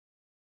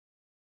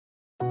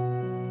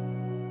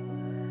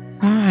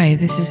Hi,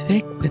 this is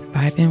Vic with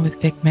Vibin'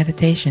 with Vic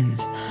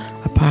Meditations,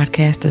 a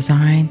podcast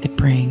designed to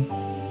bring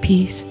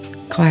peace,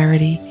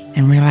 clarity,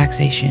 and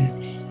relaxation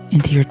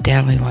into your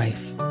daily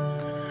life.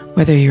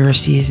 Whether you're a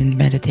seasoned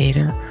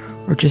meditator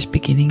or just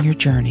beginning your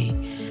journey,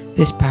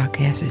 this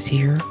podcast is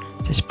here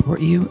to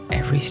support you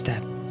every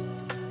step.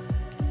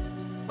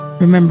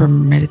 Remember,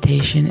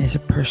 meditation is a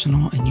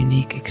personal and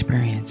unique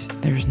experience.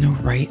 There is no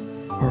right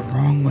or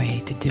wrong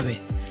way to do it.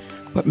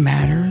 What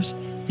matters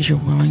is your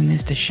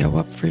willingness to show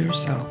up for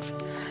yourself,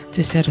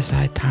 to set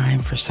aside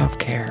time for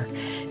self-care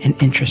and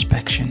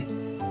introspection.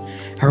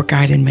 Our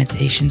guided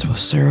meditations will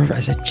serve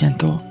as a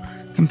gentle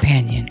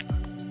companion,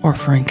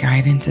 offering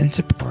guidance and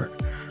support,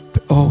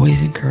 but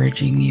always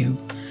encouraging you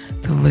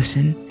to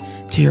listen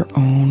to your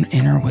own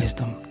inner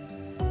wisdom.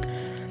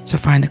 So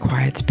find a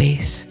quiet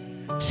space,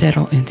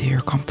 settle into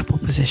your comfortable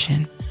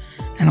position,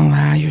 and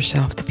allow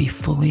yourself to be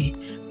fully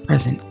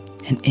present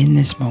and in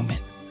this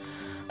moment.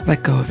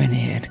 Let go of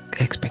any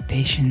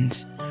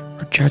expectations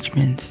or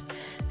judgments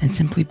and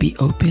simply be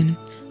open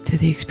to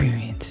the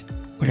experience,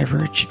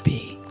 whatever it should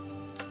be.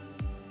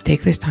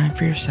 Take this time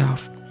for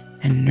yourself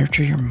and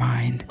nurture your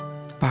mind,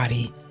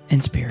 body,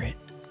 and spirit.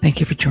 Thank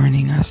you for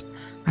joining us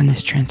on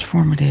this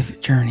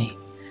transformative journey.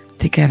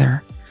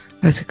 Together,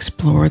 let's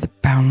explore the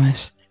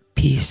boundless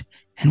peace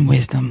and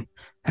wisdom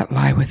that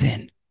lie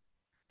within.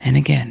 And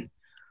again,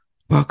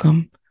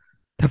 welcome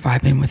to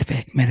Vibin' with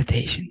Vic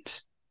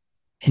Meditations.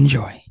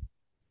 Enjoy.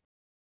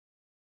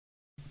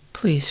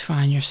 Please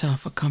find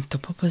yourself a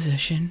comfortable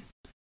position.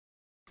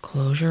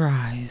 Close your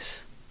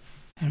eyes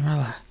and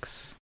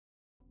relax.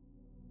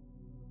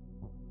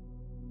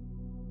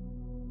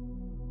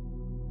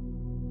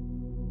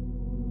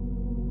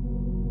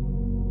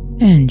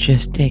 And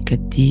just take a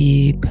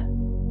deep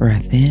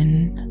breath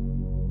in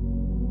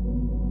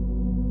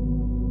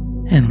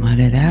and let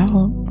it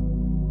out.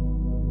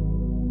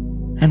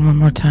 And one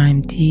more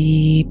time,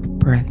 deep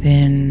breath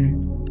in,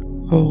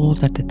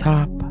 hold at the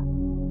top,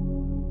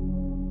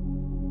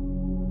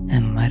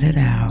 and let it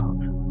out.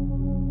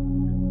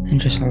 And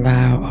just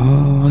allow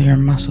all your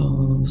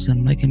muscles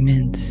and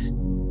ligaments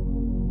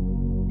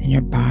in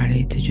your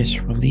body to just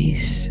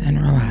release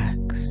and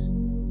relax.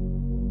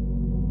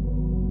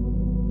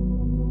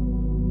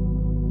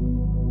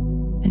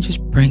 And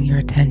just bring your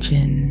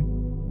attention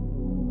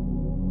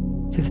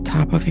to the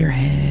top of your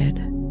head,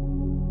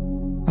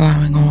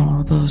 allowing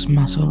all those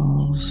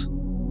muscles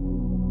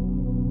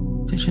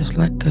to just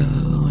let go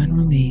and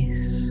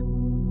release.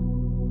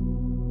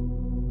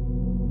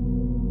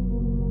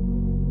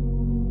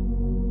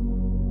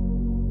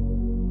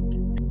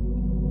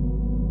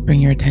 Bring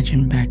your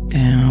attention back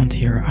down to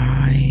your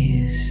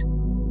eyes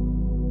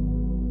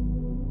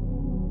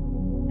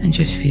and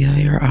just feel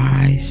your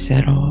eyes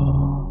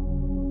settle.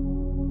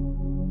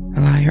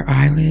 Allow your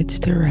eyelids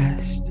to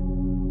rest.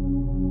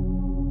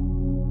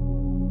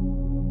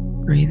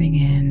 Breathing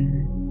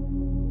in,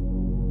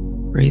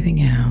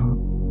 breathing out.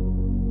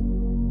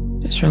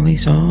 Just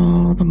release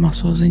all the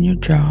muscles in your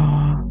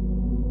jaw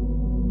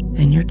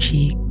and your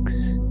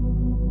cheeks.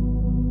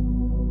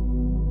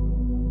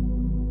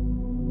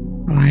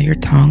 Allow your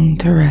tongue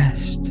to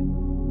rest.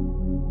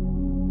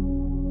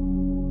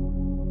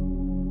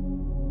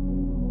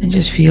 And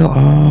just feel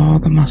all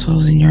the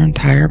muscles in your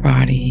entire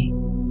body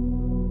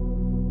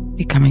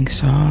becoming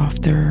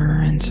softer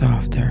and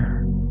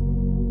softer.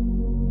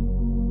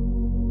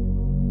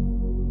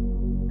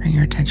 Bring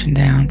your attention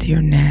down to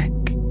your neck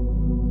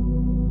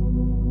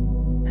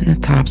and the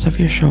tops of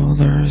your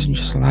shoulders and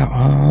just allow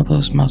all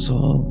those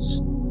muscles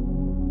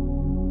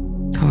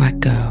to let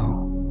go.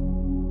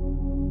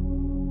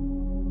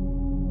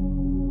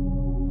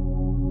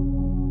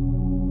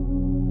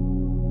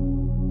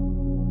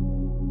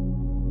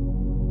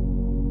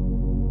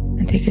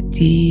 And take a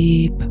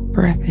deep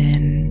breath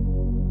in.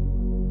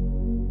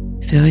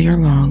 Fill your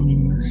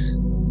lungs.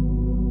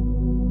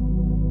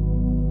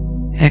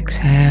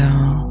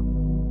 Exhale.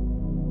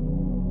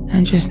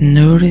 And just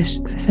notice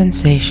the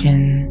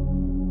sensation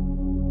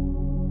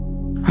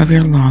of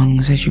your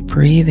lungs as you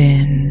breathe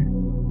in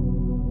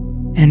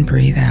and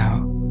breathe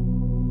out.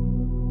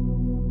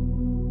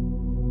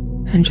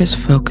 And just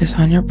focus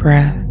on your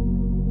breath.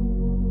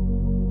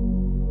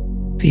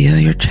 Feel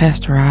your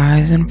chest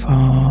rise and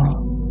fall.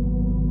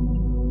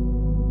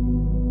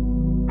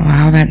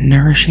 Allow that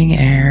nourishing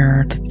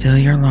air to fill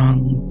your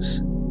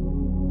lungs.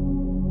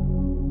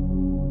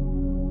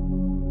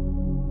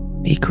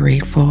 Be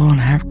grateful and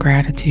have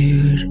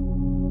gratitude,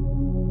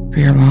 for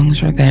your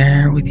lungs are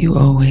there with you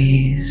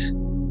always,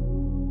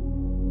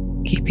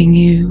 keeping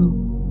you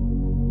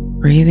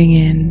breathing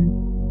in,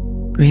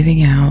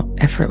 breathing out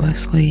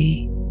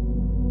effortlessly.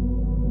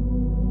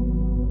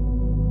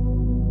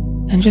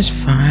 And just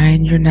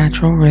find your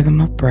natural rhythm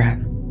of breath.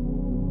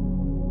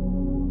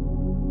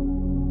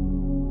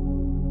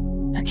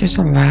 And just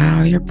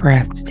allow your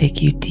breath to take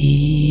you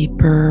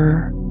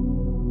deeper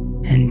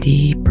and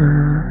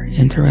deeper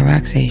into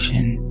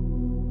relaxation.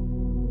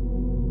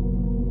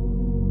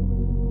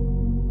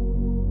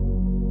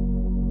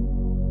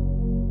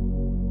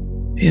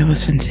 Feel the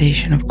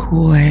sensation of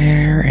cool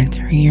air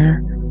entering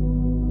your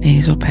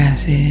nasal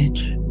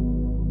passage,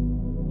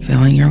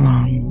 filling your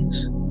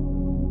lungs.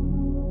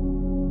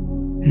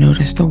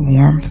 Notice the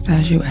warmth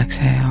as you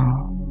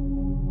exhale.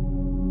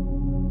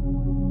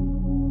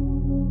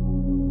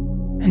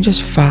 And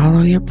just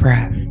follow your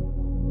breath.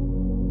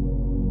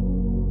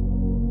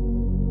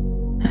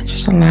 And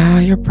just allow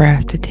your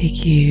breath to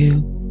take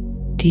you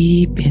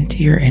deep into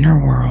your inner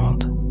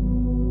world.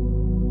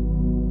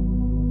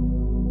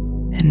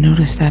 And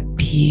notice that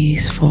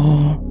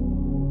peaceful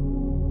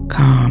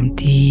calm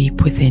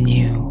deep within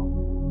you.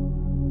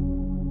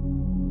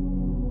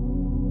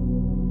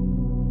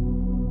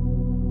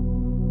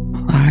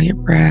 Allow your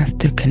breath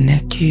to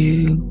connect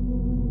you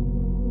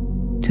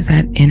to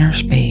that inner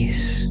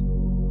space.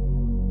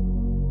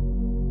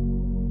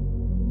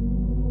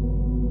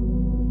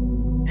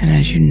 And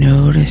as you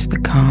notice the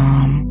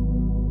calm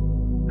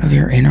of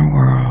your inner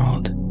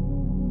world,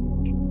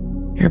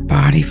 your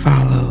body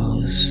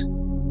follows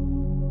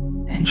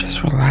and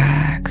just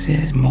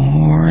relaxes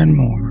more and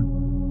more.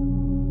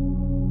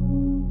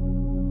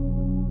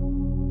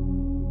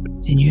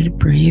 Continue to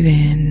breathe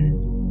in,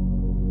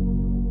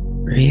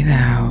 breathe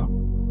out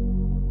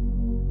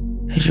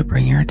as you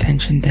bring your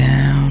attention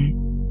down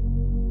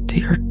to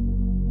your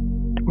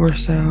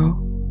torso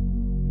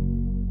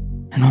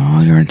and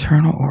all your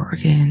internal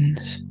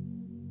organs,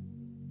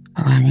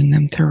 allowing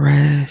them to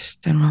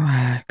rest and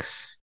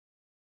relax.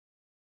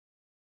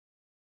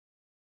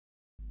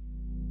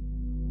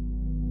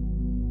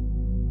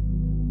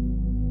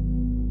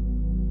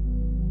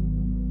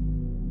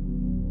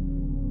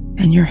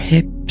 And your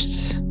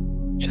hips,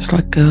 just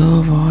let go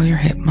of all your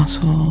hip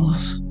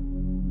muscles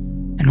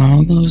and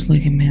all those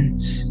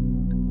ligaments.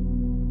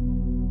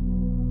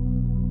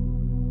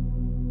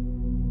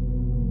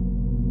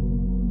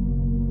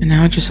 And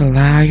now just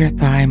allow your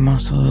thigh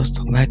muscles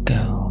to let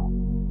go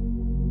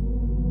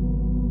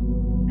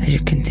as you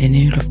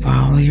continue to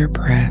follow your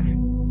breath.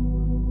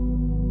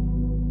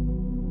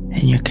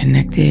 And you're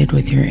connected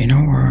with your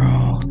inner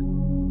world,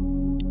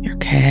 your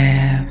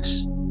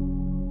calves.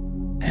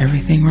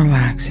 Everything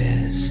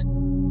relaxes.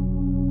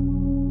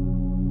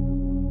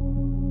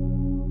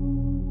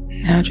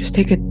 Now just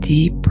take a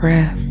deep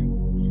breath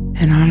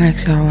and on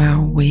exhale allow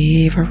a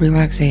wave of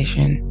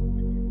relaxation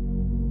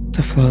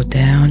to flow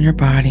down your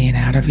body and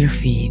out of your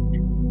feet.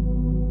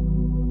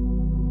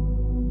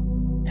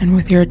 And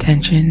with your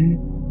attention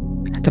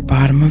at the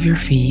bottom of your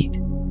feet,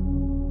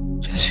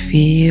 just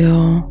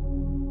feel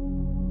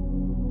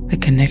the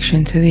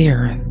connection to the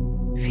earth.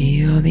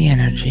 Feel the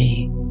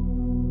energy.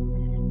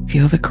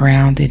 Feel the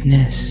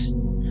groundedness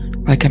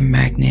like a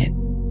magnet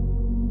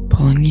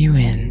pulling you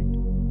in,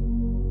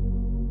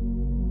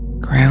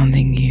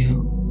 grounding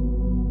you,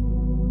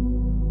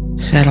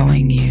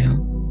 settling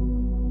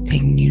you,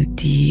 taking you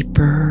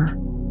deeper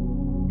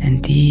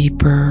and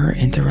deeper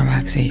into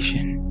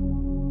relaxation.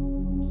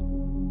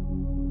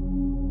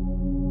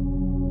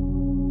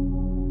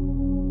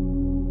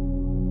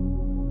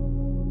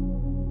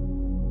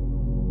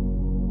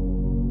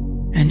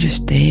 And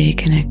just stay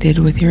connected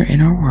with your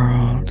inner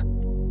world.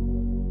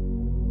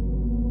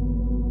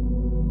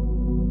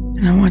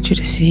 And I want you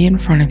to see in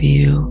front of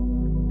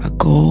you a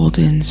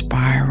golden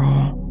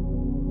spiral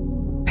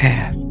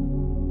path.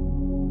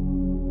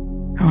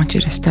 I want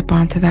you to step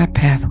onto that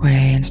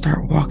pathway and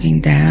start walking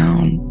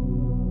down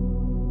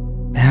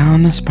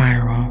the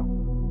spiral.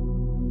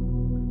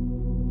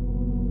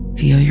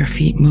 Feel your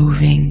feet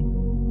moving.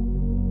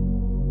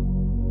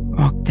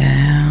 Walk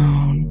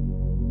down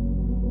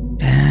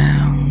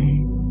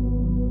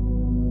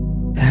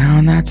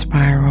that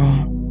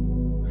spiral.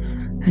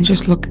 And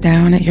just look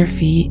down at your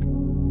feet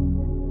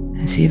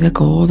and see the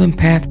golden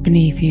path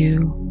beneath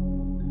you,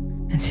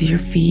 and see your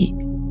feet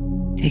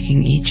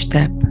taking each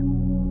step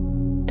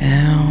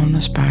down the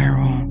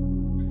spiral.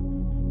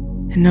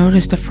 And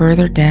notice the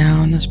further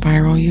down the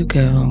spiral you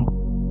go,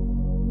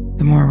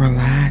 the more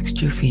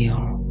relaxed you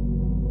feel.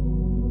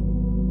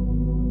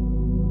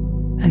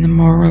 And the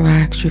more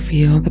relaxed you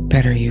feel, the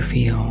better you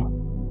feel.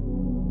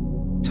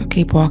 So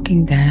keep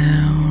walking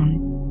down,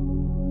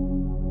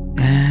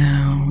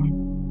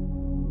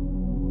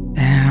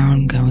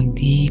 going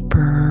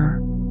deeper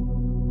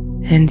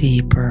and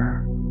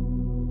deeper,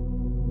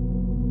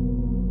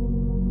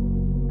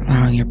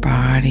 allowing your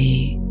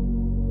body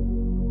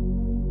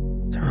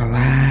to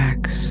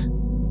relax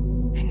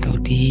and go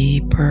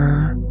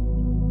deeper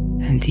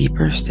and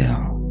deeper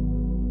still.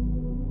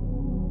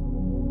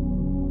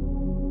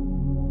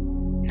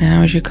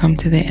 Now, as you come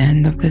to the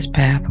end of this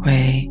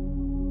pathway,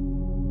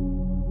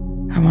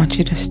 I want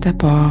you to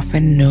step off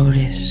and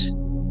notice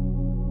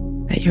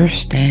that you're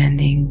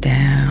standing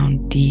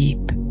down deep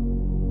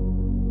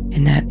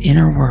in that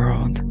inner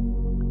world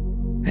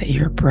that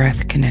your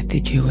breath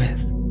connected you with.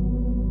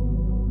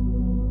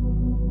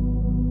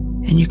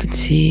 And you can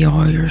see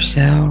all your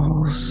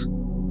cells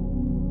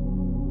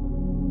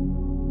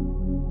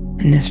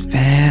in this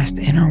vast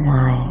inner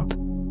world.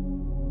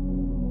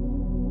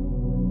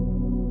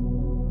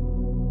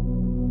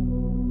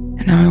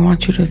 And now I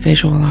want you to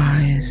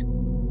visualize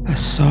a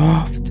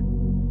soft,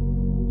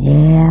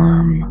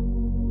 warm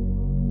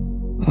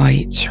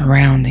light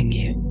surrounding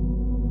you.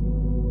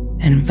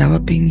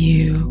 enveloping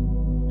you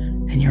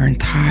and your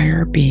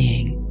entire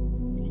being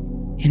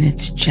in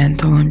its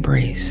gentle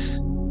embrace.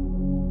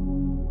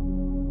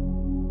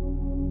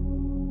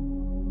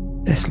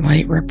 This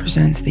light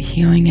represents the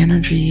healing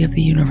energy of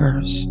the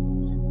universe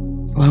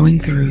flowing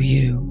through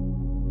you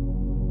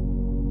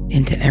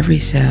into every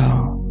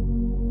cell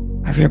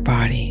of your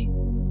body,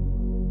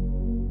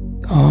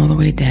 all the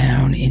way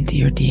down into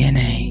your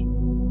DNA.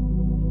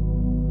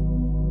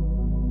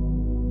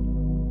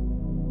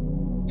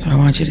 So I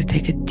want you to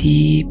take a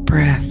deep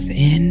breath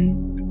in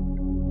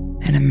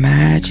and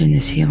imagine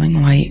this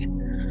healing light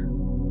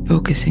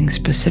focusing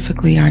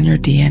specifically on your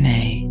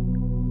DNA.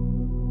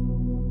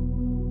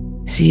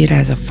 See it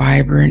as a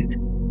vibrant,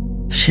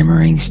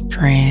 shimmering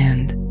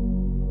strand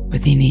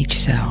within each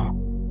cell,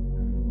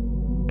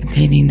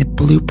 containing the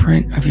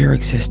blueprint of your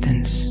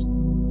existence.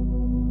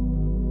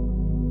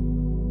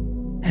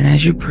 And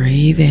as you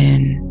breathe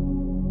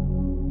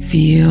in,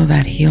 feel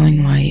that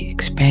healing light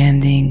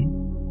expanding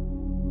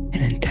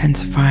and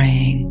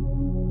intensifying,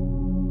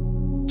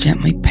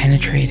 gently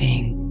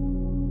penetrating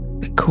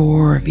the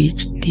core of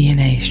each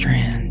DNA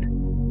strand.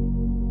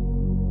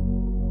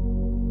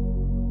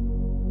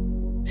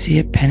 See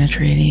it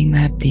penetrating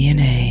that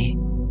DNA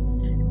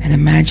and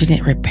imagine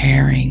it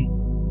repairing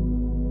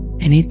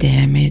any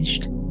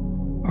damaged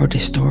or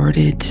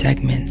distorted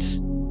segments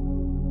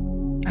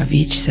of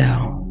each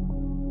cell,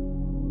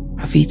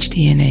 of each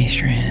DNA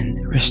strand,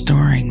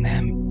 restoring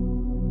them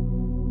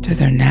to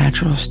their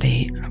natural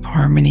state of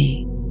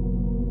harmony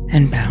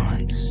and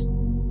balance.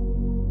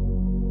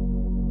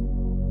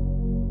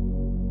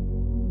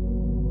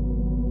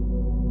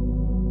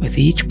 With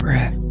each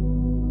breath,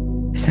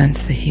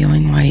 sense the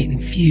healing light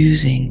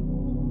infusing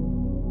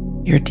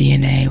your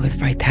DNA with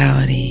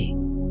vitality,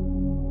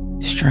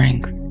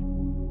 strength,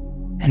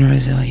 and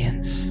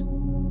resilience.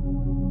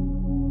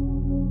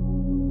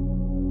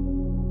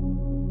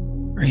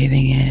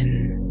 Breathing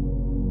in,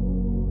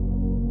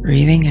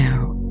 breathing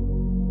out.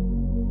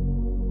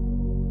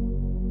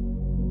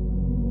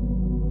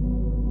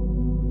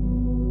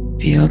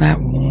 Feel that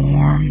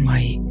warm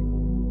light,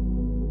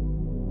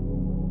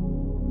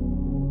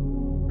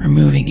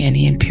 removing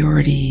any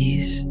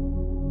impurities,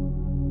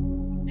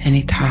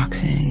 any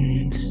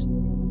toxins,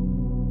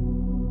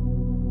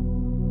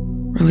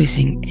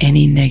 releasing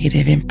any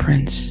negative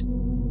imprints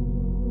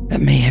that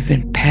may have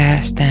been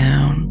passed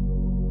down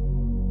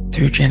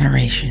through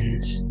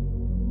generations,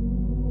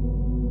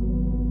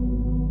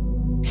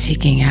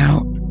 seeking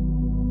out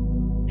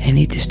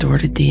any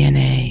distorted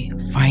DNA,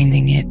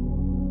 finding it,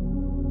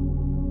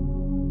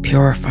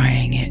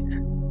 purifying it,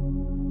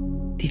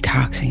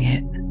 detoxing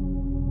it,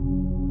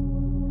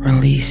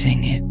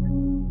 releasing it,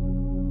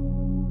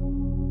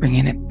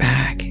 bringing it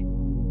back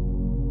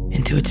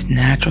into its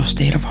natural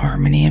state of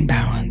harmony and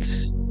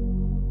balance.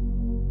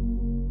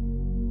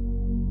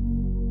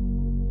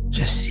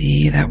 Just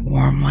see that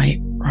warm light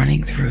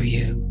running through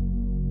you,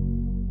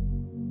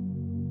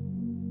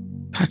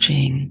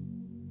 touching,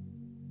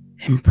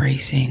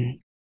 embracing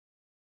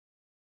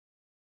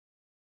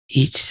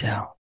each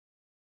cell.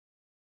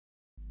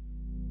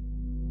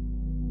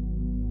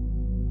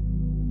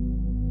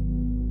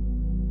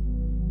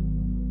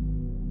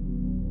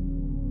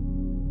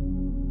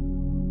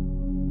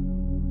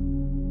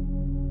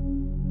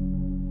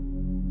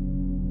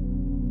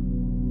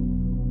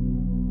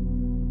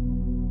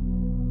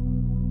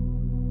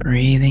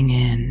 Breathing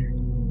in,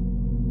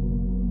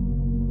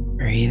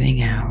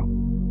 breathing out.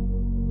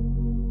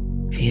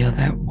 Feel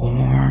that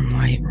warm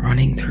light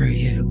running through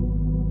you.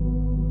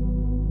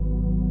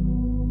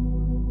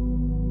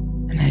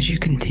 And as you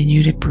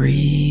continue to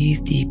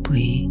breathe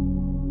deeply,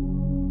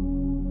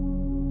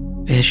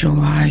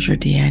 visualize your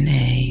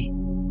DNA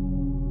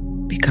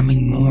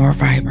becoming more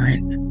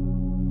vibrant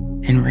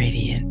and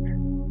radiant.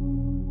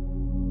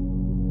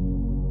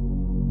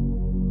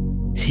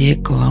 See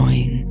it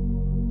glowing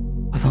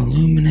with a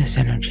luminous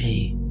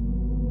energy,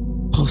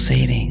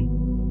 pulsating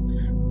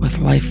with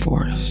life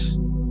force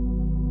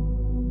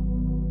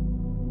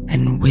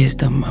and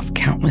wisdom of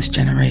countless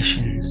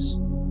generations.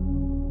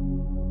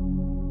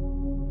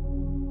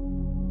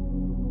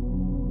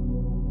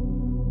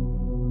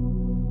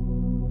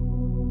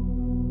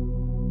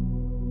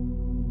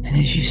 And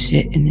as you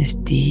sit in this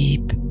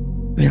deep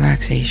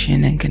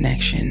relaxation and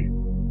connection,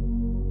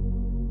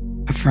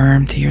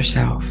 affirm to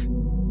yourself,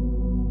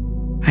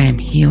 I am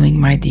healing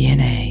my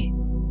DNA.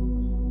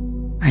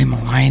 I am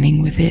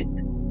aligning with it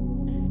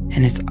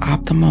and its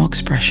optimal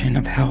expression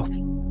of health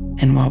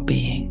and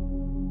well-being.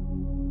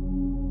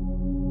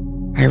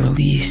 I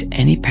release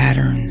any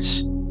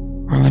patterns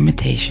or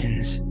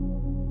limitations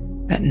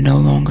that no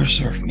longer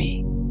serve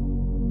me.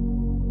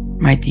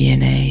 My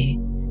DNA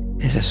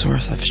is a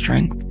source of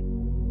strength,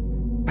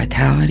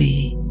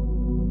 vitality,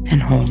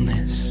 and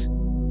wholeness.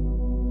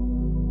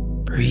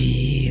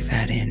 Breathe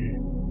that in.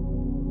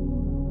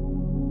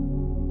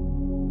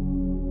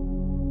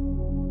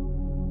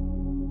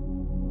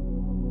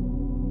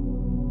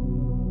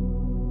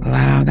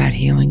 Allow that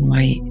healing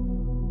light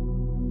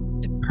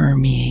to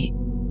permeate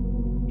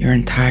your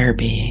entire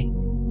being.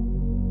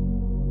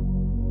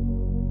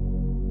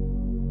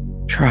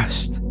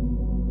 Trust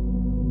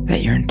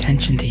that your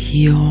intention to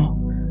heal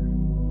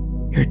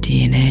your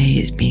DNA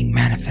is being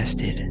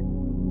manifested,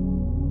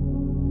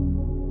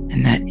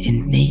 and that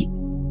innate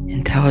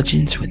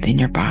intelligence within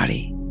your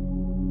body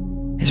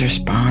is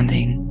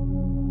responding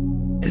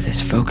to this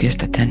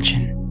focused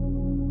attention.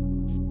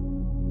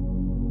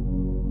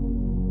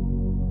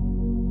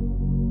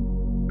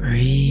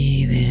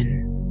 Breathe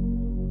in,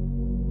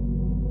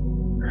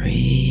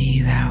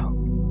 breathe out.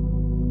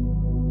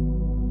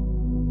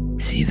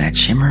 See that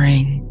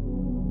shimmering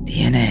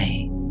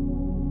DNA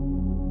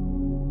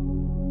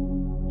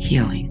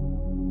healing,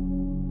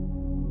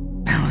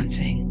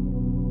 balancing,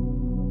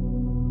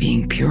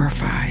 being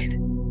purified,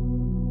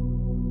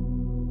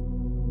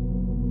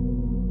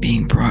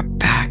 being brought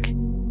back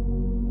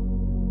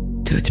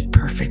to its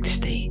perfect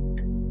state.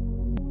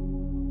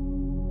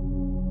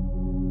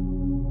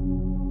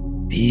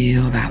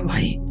 Feel that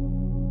light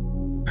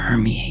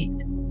permeate.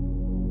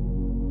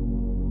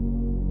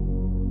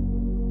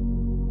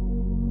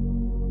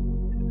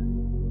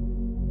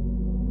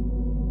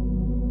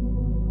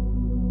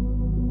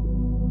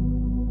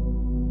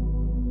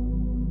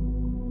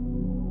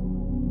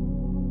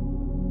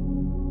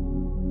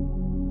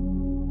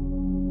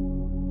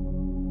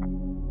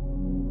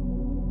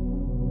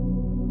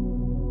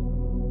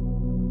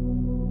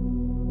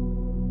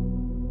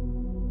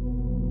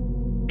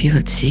 Feel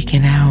it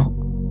seeking out.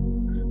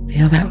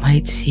 Feel that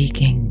light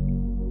seeking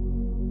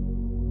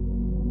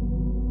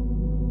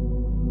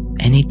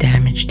any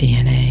damaged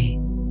DNA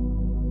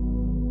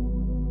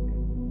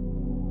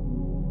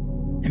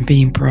and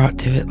being brought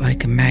to it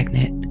like a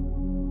magnet,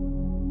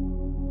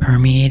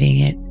 permeating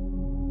it,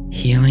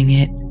 healing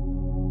it,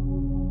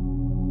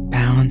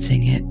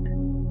 balancing it,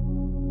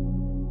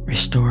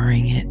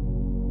 restoring it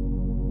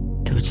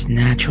to its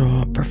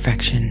natural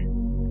perfection.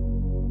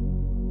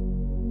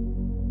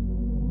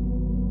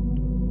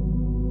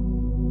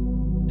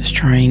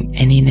 Destroying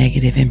any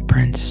negative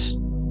imprints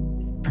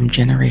from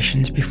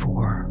generations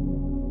before.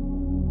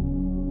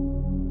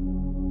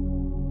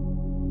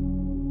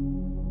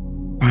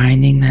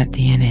 Finding that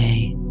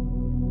DNA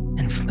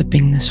and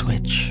flipping the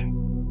switch.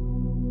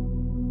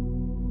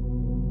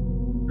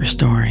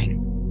 Restoring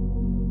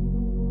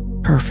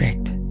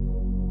perfect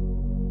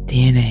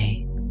DNA.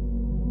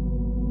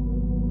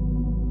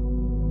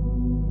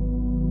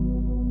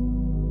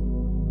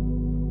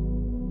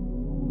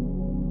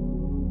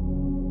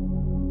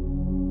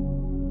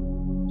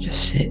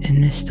 Just sit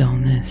in this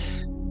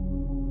stillness.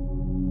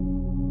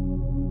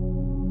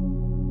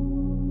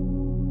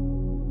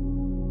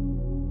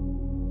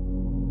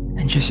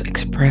 And just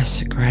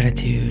express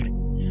gratitude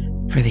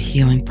for the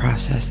healing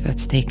process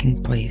that's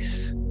taking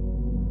place.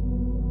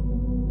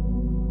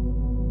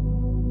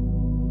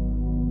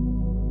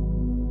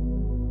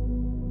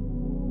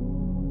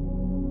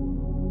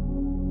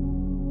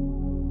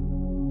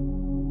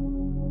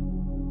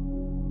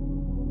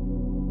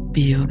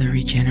 Feel the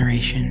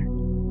regeneration.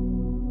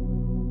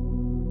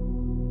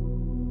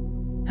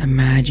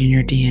 Imagine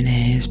your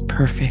DNA as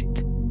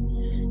perfect,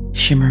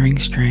 shimmering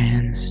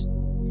strands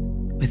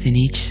within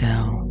each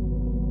cell,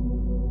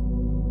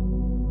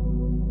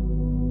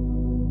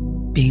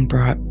 being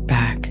brought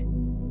back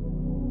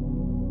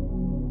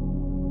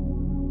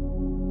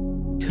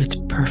to its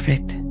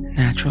perfect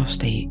natural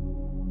state,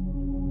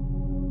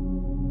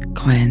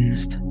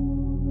 cleansed,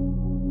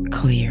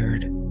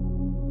 cleared,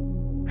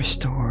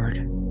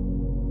 restored,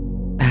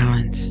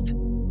 balanced.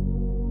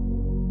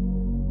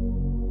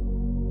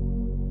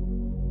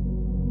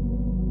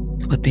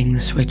 Flipping the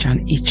switch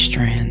on each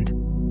strand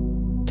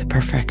to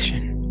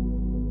perfection.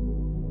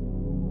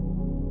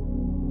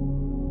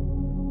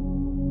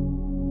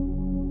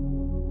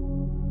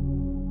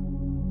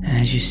 And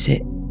as you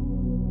sit,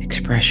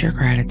 express your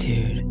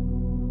gratitude.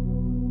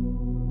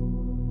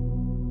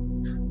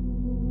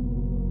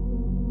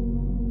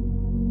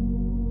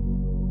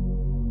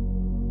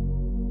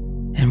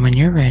 And when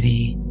you're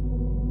ready,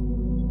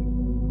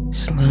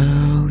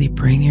 slowly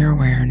bring your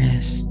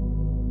awareness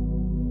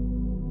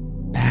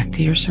back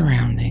to your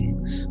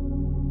surroundings.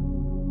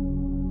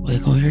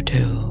 Wiggle your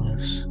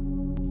toes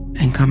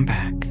and come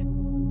back.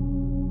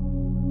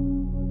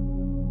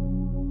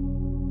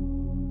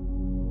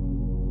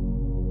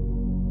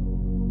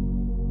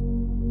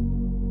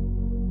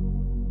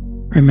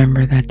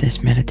 Remember that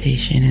this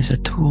meditation is a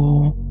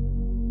tool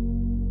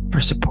for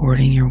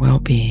supporting your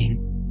well-being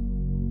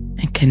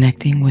and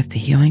connecting with the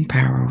healing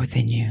power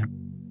within you.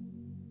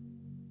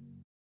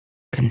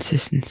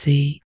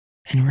 Consistency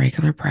and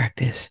regular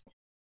practice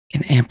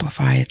can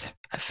amplify its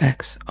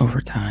effects over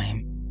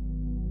time.